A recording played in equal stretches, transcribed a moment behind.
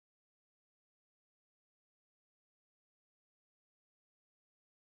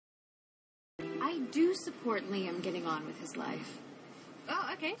I do support Liam getting on with his life. Oh,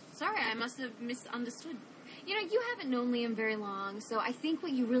 okay. Sorry, I must have misunderstood. You know, you haven't known Liam very long, so I think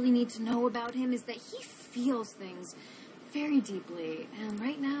what you really need to know about him is that he feels things very deeply, and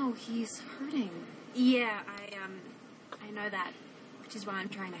right now he's hurting. Yeah, I know that, which is why I'm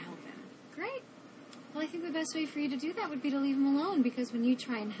trying to help him. Great. Well, I think the best way for you to do that would be to leave him alone, because when you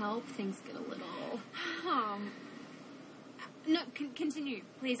try and help, things get a little... No, continue,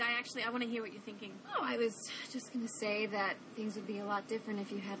 please. I want to hear what you're thinking. Oh, I was just going to say that things would be a lot different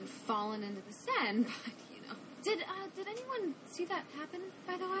if you hadn't fallen into the Seine, but, you know. Did anyone see that happen,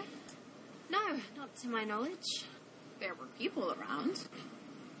 by the way? No, not to my knowledge. There were people around.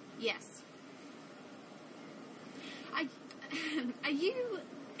 Yes. Are you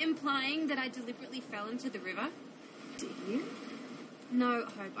implying that I deliberately fell into the river? Did you? No,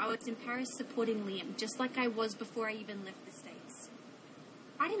 Hope. I was in Paris supporting Liam, just like I was before I even left the States.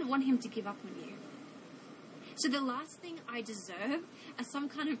 I didn't want him to give up on you. So the last thing I deserve are some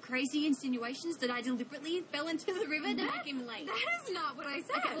kind of crazy insinuations that I deliberately fell into the river to make him late. That is not what I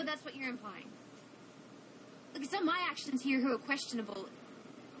said. Okay, well, that's what you're implying. Look, it's not my actions here who are questionable.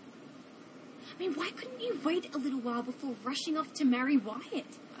 I mean, why couldn't you wait a little while before rushing off to marry Wyatt?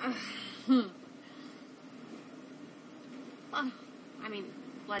 Well, I mean,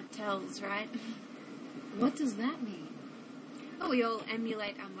 blood tells, right? What does that mean? Oh, we all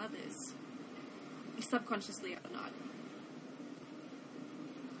emulate our mothers. Subconsciously or not.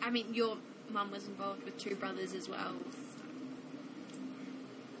 I mean, your mum was involved with 2 brothers as well.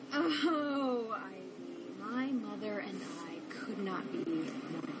 Oh, Ivy, my mother and I could not be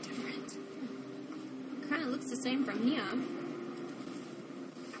more different. Kind of looks the same from here.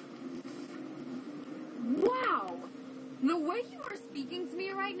 Wow! The way you are speaking to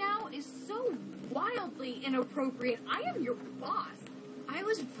me right now is so wildly inappropriate. I am your boss. I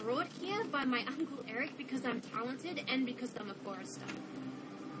was brought here by my Uncle Eric because I'm talented and because I'm a Forrester.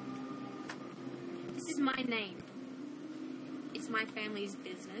 This is my name. It's my family's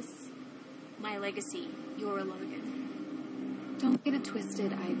business. My legacy. You're a Logan. Don't get it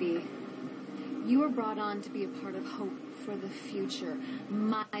twisted, Ivy. You were brought on to be a part of hope for the future.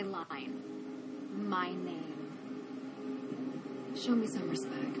 My line. My name. Show me some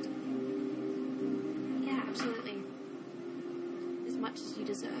respect. Yeah, absolutely. As much as you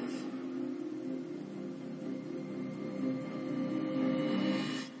deserve.